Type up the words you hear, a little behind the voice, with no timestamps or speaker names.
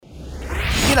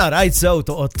Jina rajt sew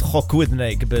toqgħod tħokk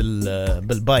widnejk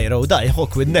bil-bajro, daj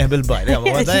ħokk widnejh bil-bajro.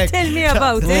 Tell me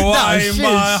about it.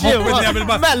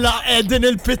 Mella qegħdin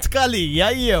il-pitkalija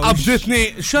jew. Abditni,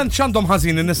 x'għandhom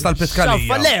ħażin in-nies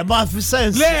tal-pitkalija? Le, ma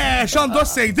fis-sens. Le, x'għandu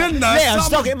sejdilna? Le,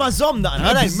 għax imma żomna,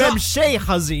 m'hemm xejn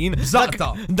ħażin.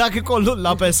 Dak ikollu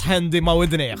lapes handy ma'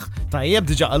 widnejh. Tajjeb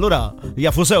diġà allura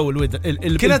jafu sew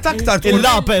Kienet aktar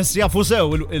il-lapes jafu sew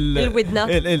il-widna.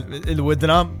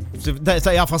 Il-widna.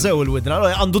 Jafa sew il-widna,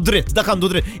 għandu dritt, dak għandu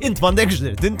dritt. Int m'għandekx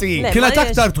dritt, inti. Kienet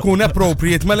aktar tkun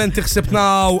appropriate mela inti ħsibna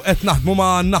qed naħdmu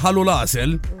ma' naħalu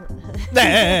l-asel.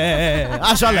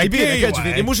 Għax għalla jbirek,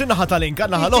 ġifiri, mux innaħa tal-inka,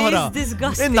 innaħa l-oħra.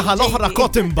 Innaħa l-oħra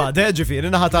cotton bud, ġifiri,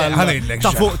 innaħa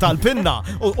ta' fuq tal-pinna.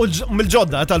 U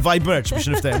mil-ġodda tal-Vibe Merch biex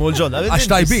niftehmu l-ġodda. Għax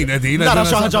tajbin, edin. Nara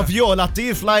xaħġa vjola,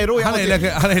 tir, flajru.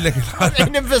 Ħanejlek.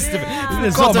 Ninvesti.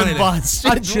 Cotton buds.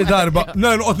 Għadxi darba.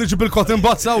 Nqot niġib il-cotton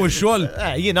buds għaw il-xol.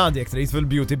 Jien għandek trid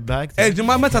fil-beauty bag.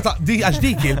 Ma meta għax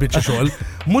dik il-bicċa xol,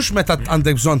 mux meta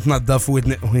għandek bżon tnaddaf u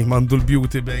mandu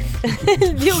l-beauty bag.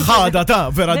 ħada ta'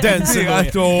 vera dance.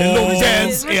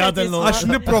 Għax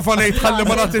niprofa nejt ħalli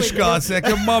ma natix kasek,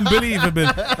 imma unbelievable.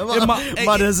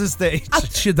 Ma resistejt.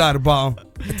 Għadxi darba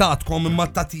taħtkom imma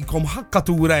tatikom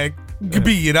ħakkatura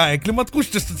kbira li ma tkunx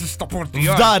tista' porti.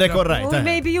 F'darek orrajt. Or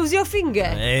maybe use your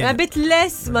finger. A bit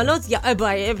less, ma not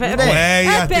jaqbaj.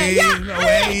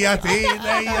 Wejjati,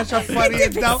 lejja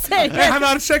xaffarijiet daw.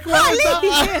 Ħanarxek wara.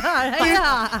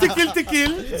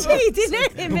 Tikil. Gidi.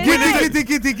 Min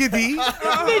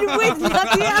widna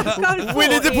tiegħek.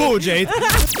 Winnie the Pooh, Jade.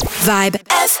 Vibe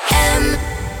FM.